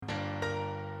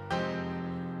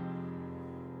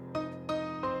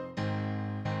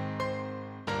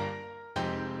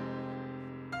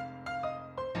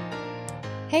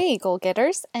Hey, goal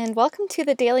getters, and welcome to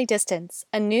The Daily Distance,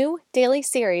 a new daily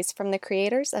series from the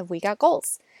creators of We Got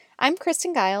Goals. I'm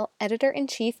Kristen Guile,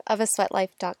 editor-in-chief of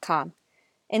asweatlife.com.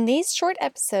 In these short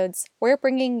episodes, we're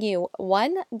bringing you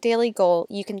one daily goal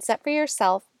you can set for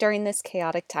yourself during this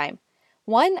chaotic time.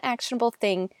 One actionable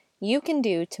thing you can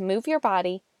do to move your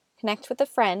body, connect with a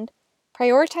friend,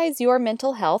 prioritize your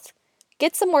mental health,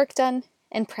 get some work done,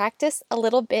 and practice a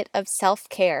little bit of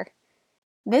self-care.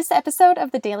 This episode of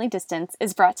The Daily Distance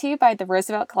is brought to you by the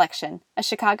Roosevelt Collection, a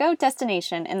Chicago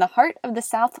destination in the heart of the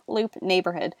South Loop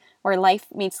neighborhood where life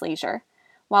meets leisure.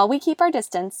 While we keep our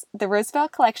distance, the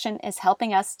Roosevelt Collection is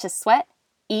helping us to sweat,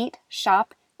 eat,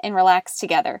 shop, and relax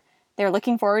together. They're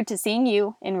looking forward to seeing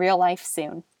you in real life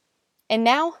soon. And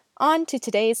now, on to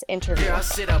today's interview. Here I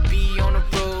sit, I'll be on the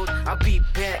road, I'll be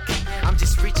back. I'm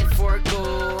just reaching for a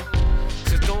goal.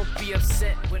 So don't be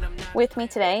upset when I'm not. With me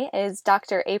today is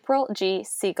Dr. April G.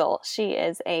 Siegel. She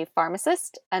is a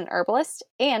pharmacist, an herbalist,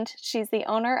 and she's the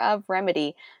owner of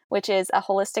Remedy, which is a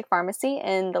holistic pharmacy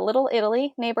in the Little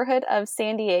Italy neighborhood of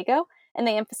San Diego, and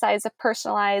they emphasize a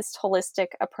personalized, holistic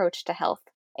approach to health.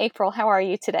 April, how are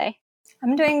you today?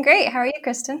 I'm doing great. How are you,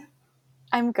 Kristen?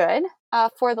 I'm good.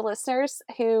 For the listeners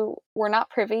who were not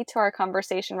privy to our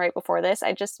conversation right before this,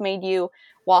 I just made you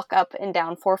walk up and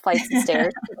down 4 flights of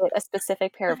stairs to get a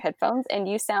specific pair of headphones, and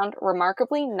you sound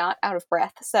remarkably not out of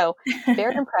breath. So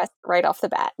very impressed right off the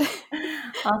bat.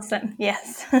 Awesome.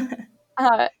 Yes.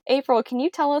 April, can you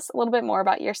tell us a little bit more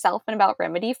about yourself and about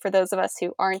Remedy for those of us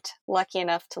who aren't lucky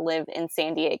enough to live in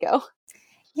San Diego?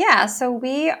 Yeah, so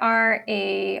we are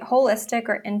a holistic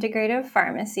or integrative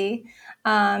pharmacy.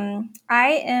 I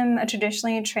am a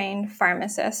traditionally trained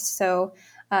pharmacist, so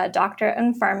a doctorate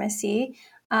in pharmacy,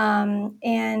 and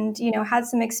had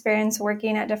some experience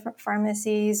working at different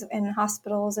pharmacies and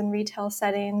hospitals and retail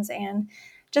settings, and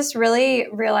just really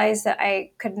realized that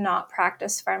I could not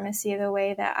practice pharmacy the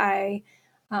way that I,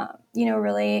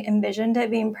 really envisioned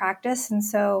it being practiced, and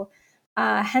so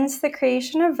hence the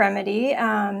creation of Remedy,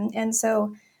 and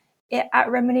so.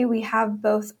 At Remedy, we have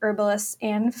both herbalists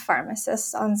and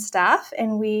pharmacists on staff,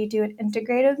 and we do an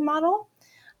integrative model.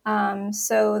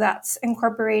 So that's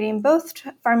incorporating both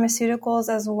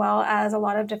pharmaceuticals as well as a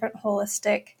lot of different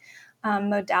holistic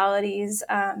modalities.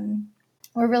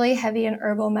 We're really heavy in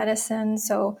herbal medicine,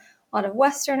 so a lot of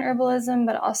Western herbalism,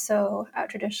 but also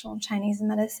traditional Chinese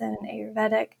medicine and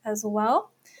Ayurvedic as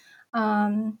well.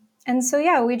 And so,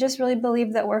 yeah, we just really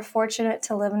believe that we're fortunate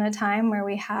to live in a time where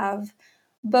we have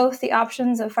both the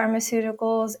options of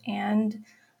pharmaceuticals and,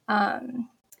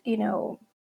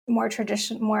 more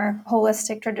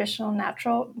holistic, traditional,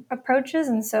 natural approaches.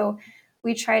 And so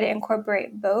we try to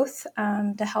incorporate both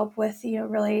to help with,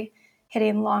 really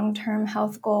hitting long-term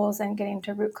health goals and getting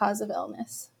to root cause of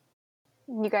illness.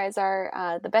 You guys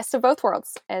are the best of both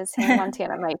worlds, as Hannah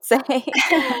Montana might say.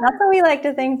 That's what we like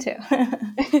to think too.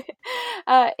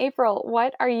 April,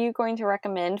 what are you going to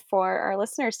recommend for our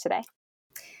listeners today?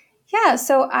 Yeah,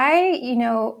 so I,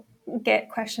 get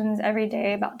questions every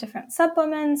day about different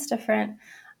supplements, different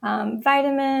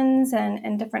vitamins,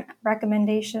 and different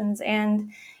recommendations.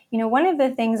 And, one of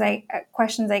the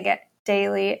questions I get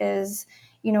daily is,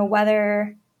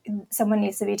 whether someone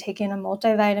needs to be taking a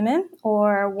multivitamin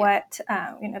or what,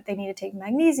 if they need to take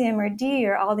magnesium or D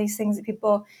or all these things that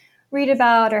people read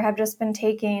about or have just been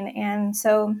taking. And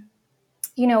so,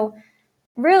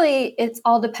 really it's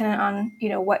all dependent on,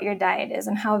 what your diet is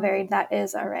and how varied that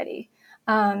is already.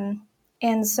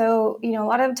 And so, a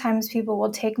lot of times people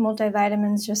will take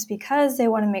multivitamins just because they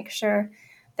want to make sure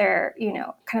they're,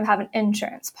 kind of have an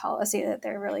insurance policy that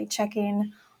they're really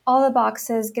checking all the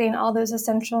boxes, getting all those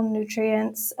essential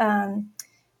nutrients,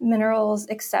 minerals,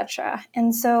 etc.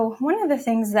 And so one of the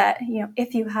things that,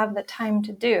 if you have the time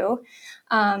to do,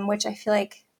 which I feel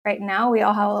like right now we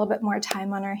all have a little bit more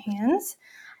time on our hands.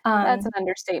 That's an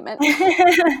understatement.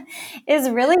 Is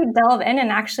really delve in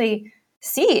and actually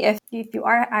see if you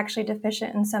are actually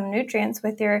deficient in some nutrients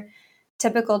with your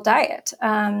typical diet.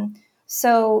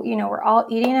 So, we're all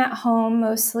eating at home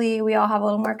mostly. We all have a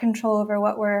little more control over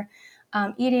what we're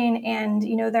eating. And,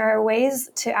 there are ways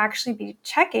to actually be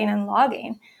checking and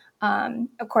logging.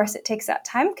 Of course, it takes that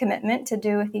time commitment to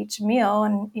do with each meal,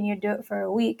 and you do it for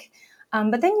a week.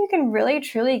 But then you can really,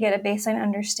 truly get a baseline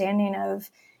understanding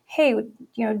of, hey,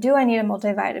 do I need a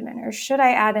multivitamin, or should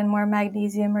I add in more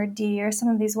magnesium or D or some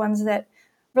of these ones that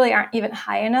really aren't even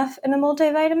high enough in a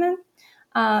multivitamin?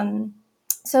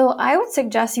 So I would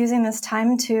suggest using this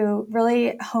time to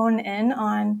really hone in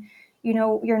on,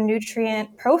 your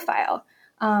nutrient profile.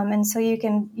 And so you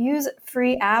can use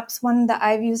free apps. One that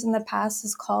I've used in the past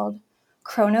is called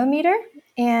Chronometer.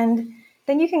 And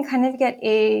then you can kind of get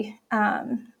a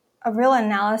a real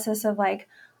analysis of like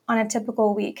on a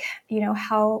typical week,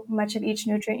 how much of each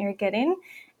nutrient you're getting,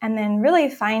 and then really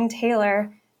fine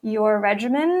tailor your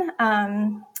regimen,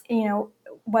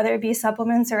 whether it be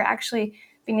supplements or actually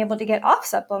being able to get off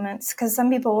supplements, because some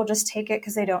people will just take it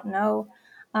because they don't know.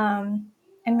 And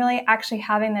really actually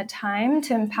having the time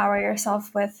to empower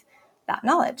yourself with that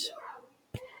knowledge.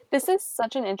 This is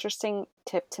such an interesting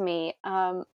tip to me.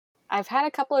 I've had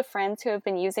a couple of friends who have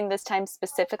been using this time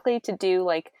specifically to do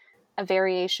like a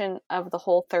variation of the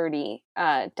Whole30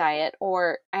 diet.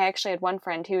 Or I actually had one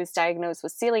friend who was diagnosed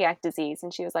with celiac disease,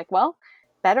 and she was like, well,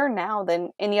 better now than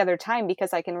any other time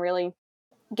because I can really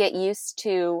get used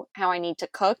to how I need to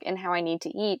cook and how I need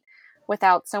to eat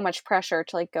without so much pressure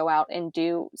to like go out and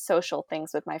do social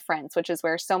things with my friends, which is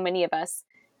where so many of us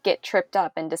get tripped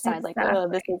up and decide like, oh,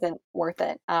 this isn't worth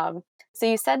it. So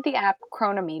you said the app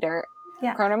Cronometer.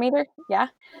 Yeah. Cronometer? Yeah.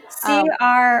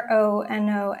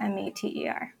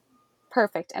 Cronometer.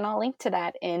 Perfect. And I'll link to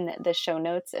that in the show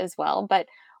notes as well. But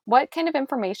what kind of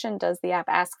information does the app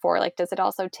ask for? Like, does it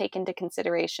also take into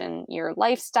consideration your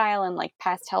lifestyle and like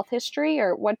past health history,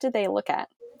 or what do they look at?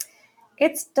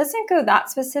 It doesn't go that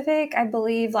specific. I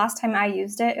believe last time I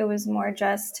used it, it was more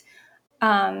just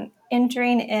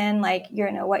entering in like,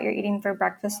 what you're eating for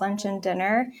breakfast, lunch, and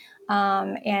dinner.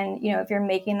 And, if you're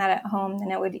making that at home,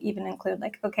 then it would even include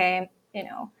like, okay,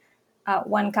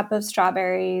 1 cup of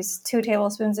strawberries, 2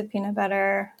 tablespoons of peanut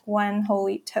butter, 1 whole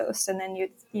wheat toast, and then you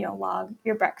log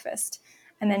your breakfast,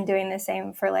 and then doing the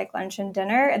same for like lunch and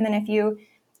dinner. And then if you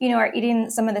are eating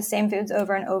some of the same foods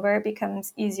over and over, it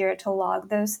becomes easier to log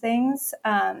those things.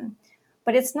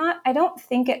 But it's not, I don't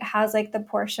think it has like the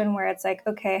portion where it's like,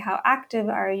 okay, how active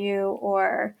are you?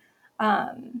 Or,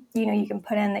 you can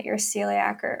put in that you're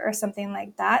celiac or something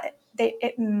like that.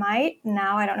 It might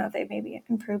now, I don't know if they maybe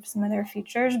improved some of their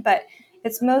features, but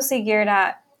it's mostly geared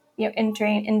at,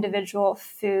 entering individual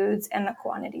foods and the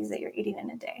quantities that you're eating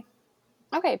in a day.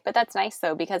 Okay, but that's nice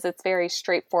though, because it's very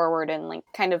straightforward and like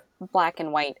kind of black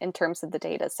and white in terms of the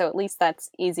data. So at least that's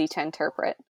easy to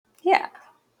interpret. Yeah.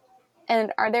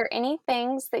 And are there any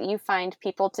things that you find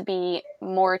people to be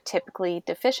more typically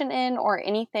deficient in, or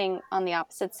anything on the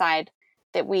opposite side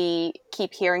that we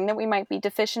keep hearing that we might be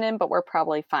deficient in, but we're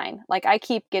probably fine? Like I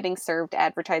keep getting served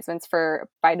advertisements for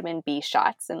vitamin B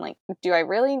shots, and like, do I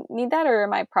really need that, or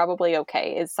am I probably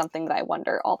okay? Is something that I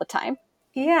wonder all the time.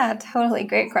 Yeah, totally.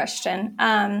 Great question.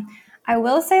 I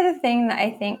will say the thing that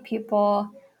I think people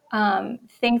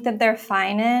think that they're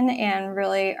fine in and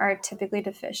really are typically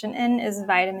deficient in is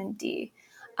vitamin D.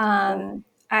 I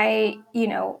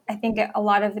think a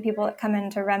lot of the people that come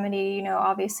into Remedy,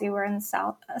 obviously we're in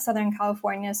Southern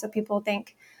California, so people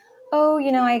think, oh,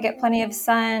 I get plenty of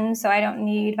sun, so I don't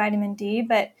need vitamin D.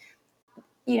 But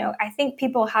I think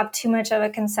people have too much of a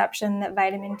conception that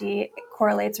vitamin D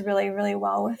correlates really, really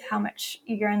well with how much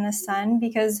you're in the sun,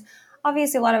 because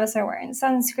obviously a lot of us are wearing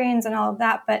sunscreens and all of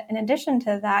that. But in addition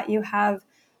to that, you have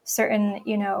certain,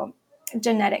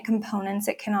 genetic components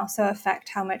that can also affect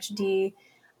how much D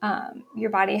your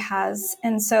body has.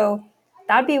 And so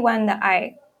that'd be one that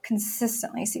I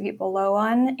consistently see people low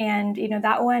on. And,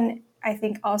 that one, I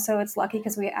think also it's lucky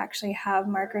because we actually have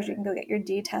markers you can go get your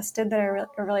D tested that are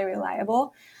really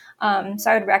reliable.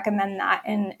 So I would recommend that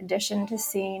in addition to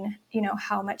seeing,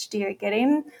 how much D you're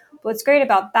getting. But what's great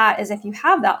about that is if you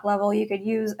have that level, you could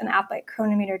use an app like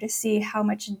Cronometer to see how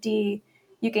much D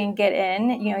you can get in.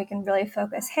 You can really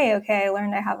focus, hey, okay, I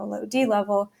learned I have a low D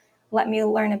level. Let me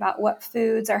learn about what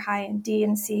foods are high in D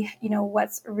and see,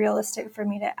 what's realistic for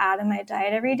me to add in my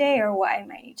diet every day, or what I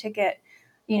might need to get,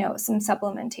 some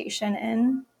supplementation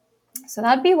in. So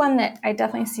that'd be one that I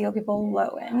definitely see people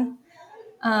low in.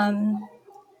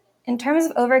 In terms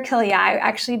of overkill, yeah,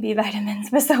 actually B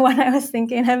vitamins was the one I was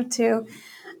thinking of too.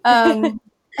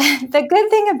 The good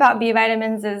thing about B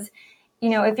vitamins is,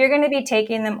 if you're going to be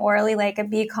taking them orally, like a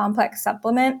B complex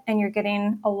supplement, and you're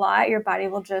getting a lot, your body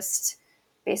will just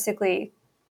basically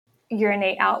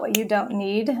urinate out what you don't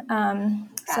need.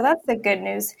 So that's the good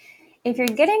news. If you're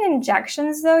getting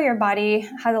injections, though, your body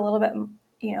has a little bit,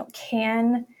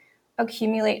 can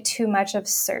accumulate too much of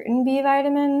certain B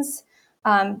vitamins.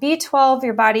 B12,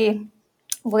 your body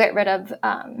will get rid of, if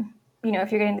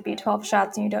you're getting the B12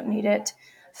 shots and you don't need it,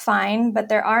 fine. But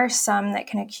there are some that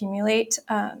can accumulate.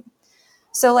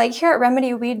 So like here at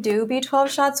Remedy, we do B12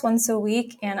 shots once a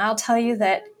week. And I'll tell you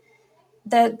that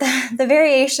the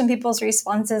variation people's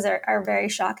responses are very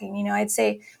shocking. I'd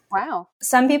say, wow,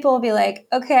 some people will be like,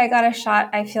 okay, I got a shot,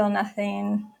 I feel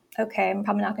nothing. Okay, I'm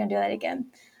probably not going to do that again.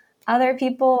 Other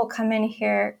people will come in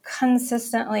here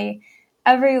consistently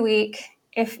every week.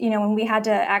 If, when we had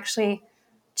to actually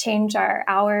change our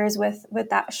hours with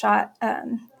that shot,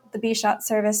 the B shot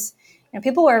service,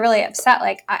 people were really upset.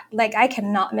 I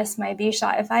cannot miss my B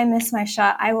shot. If I miss my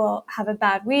shot, I will have a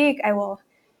bad week. I will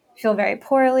feel very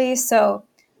poorly. So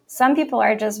some people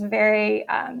are just very,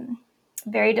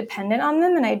 very dependent on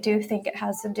them. And I do think it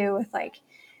has to do with like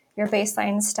your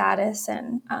baseline status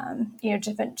and,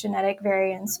 different genetic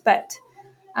variants. But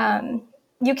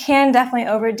you can definitely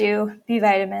overdo B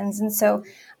vitamins. And so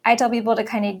I tell people to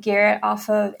kind of gear it off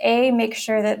of make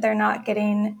sure that they're not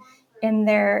getting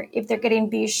if they're getting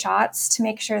B shots, to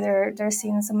make sure they're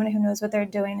seeing someone who knows what they're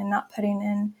doing and not putting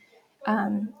in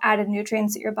added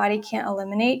nutrients that your body can't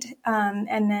eliminate.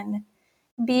 And then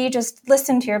B, just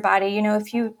listen to your body.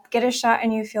 If you get a shot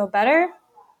and you feel better,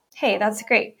 hey, that's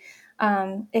great.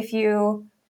 If you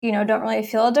don't really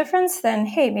feel a difference, then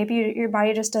hey, maybe your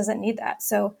body just doesn't need that.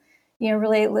 So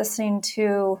really listening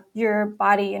to your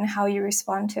body and how you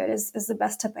respond to it is the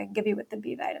best tip I can give you with the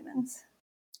B vitamins.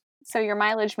 So your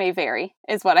mileage may vary,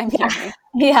 is what I'm hearing.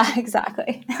 Yeah,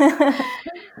 exactly.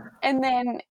 And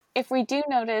then if we do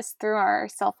notice through our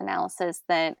self-analysis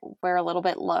that we're a little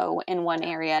bit low in one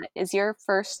area, is your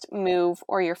first move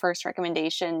or your first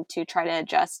recommendation to try to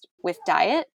adjust with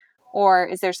diet? Or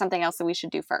is there something else that we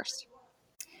should do first?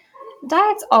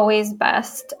 Diet's always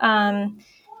best.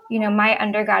 My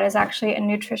undergrad is actually in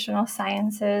nutritional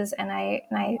sciences, and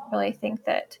I really think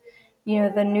that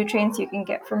the nutrients you can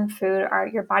get from food are,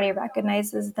 your body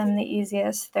recognizes them the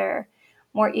easiest. They're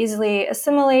more easily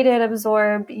assimilated,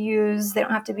 absorbed, used. They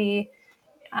don't have to be,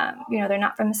 they're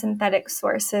not from synthetic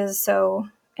sources. So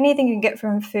anything you can get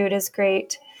from food is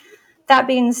great. That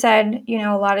being said,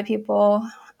 a lot of people,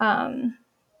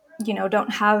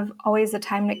 don't have always the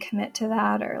time to commit to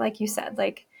that. Or like you said,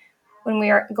 like when we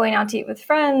are going out to eat with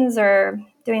friends or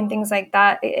doing things like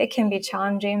that, it can be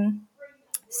challenging.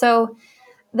 So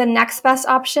the next best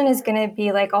option is going to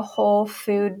be like a whole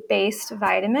food based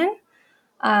vitamin.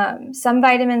 Some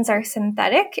vitamins are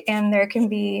synthetic, and there can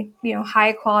be,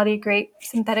 high quality, great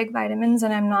synthetic vitamins.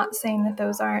 And I'm not saying that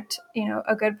those aren't,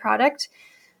 a good product.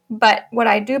 But what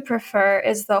I do prefer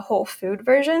is the whole food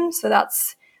version. So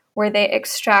that's where they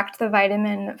extract the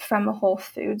vitamin from a whole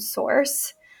food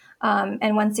source.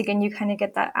 And once again, you kind of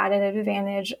get that added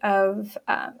advantage of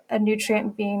a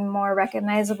nutrient being more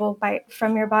recognizable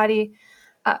from your body,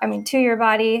 to your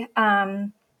body.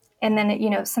 And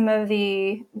then, some of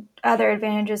the other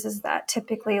advantages is that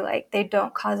typically, like, they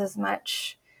don't cause as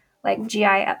much, like, GI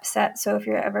upset. So if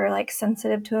you're ever, like,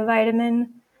 sensitive to a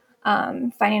vitamin,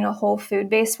 finding a whole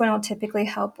food-based one will typically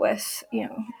help with,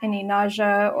 any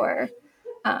nausea or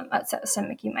upset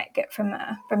stomach you might get from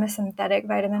a synthetic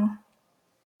vitamin.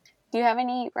 Do you have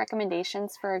any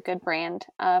recommendations for a good brand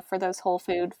for those whole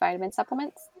food vitamin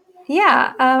supplements?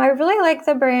 Yeah, I really like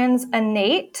the brands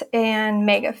Innate and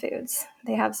Mega Foods.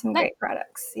 They have some great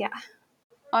products. Yeah.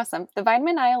 Awesome. The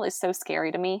vitamin aisle is so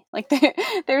scary to me. Like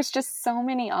there's just so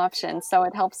many options. So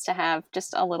it helps to have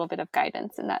just a little bit of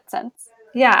guidance in that sense.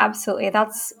 Yeah, absolutely.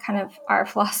 That's kind of our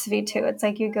philosophy too. It's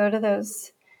like you go to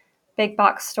those big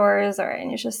box stores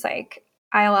and it's just like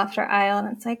aisle after aisle,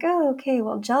 and it's like, oh, okay,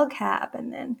 well, gel cap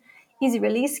and then easy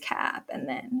release cap and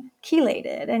then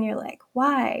chelated. And you're like,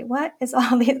 why? What is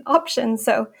all these options?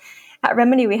 So at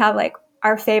Remedy, we have like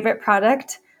our favorite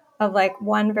product of like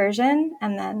one version,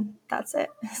 and then that's it,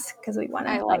 because we want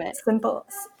to like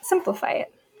simplify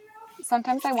it.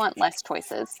 Sometimes I want less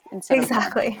choices instead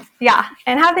exactly. Of yeah,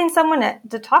 and having someone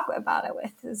to talk about it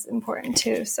with is important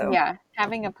too. So yeah,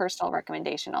 having a personal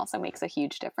recommendation also makes a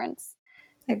huge difference.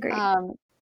 Agreed.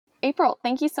 April,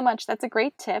 thank you so much. That's a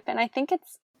great tip, and I think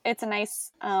it's a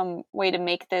nice way to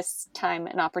make this time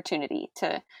an opportunity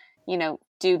to,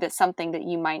 do something that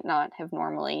you might not have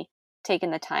normally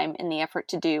taken the time and the effort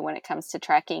to do when it comes to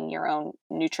tracking your own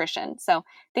nutrition. So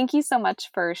thank you so much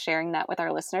for sharing that with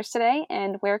our listeners today.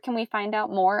 And where can we find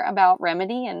out more about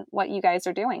Remedy and what you guys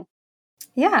are doing?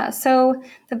 Yeah, so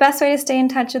the best way to stay in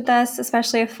touch with us,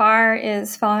 especially afar,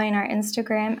 is following our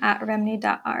Instagram at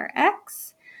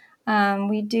remedy.rx.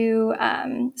 We do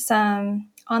some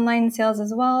online sales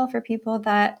as well for people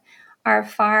that are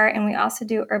far, and we also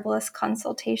do herbalist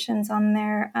consultations on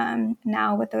there.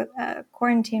 Now with the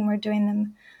quarantine, we're doing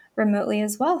them remotely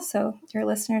as well, so your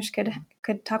listeners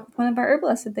could talk with one of our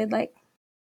herbalists if they'd like.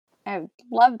 I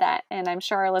love that, and I'm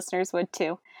sure our listeners would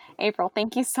too. April,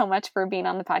 thank you so much for being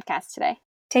on the podcast today.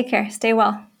 Take care. Stay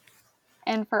well.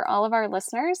 And for all of our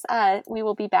listeners, we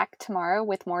will be back tomorrow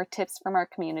with more tips from our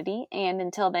community. And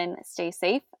until then, stay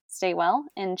safe, stay well,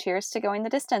 and cheers to going the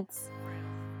distance.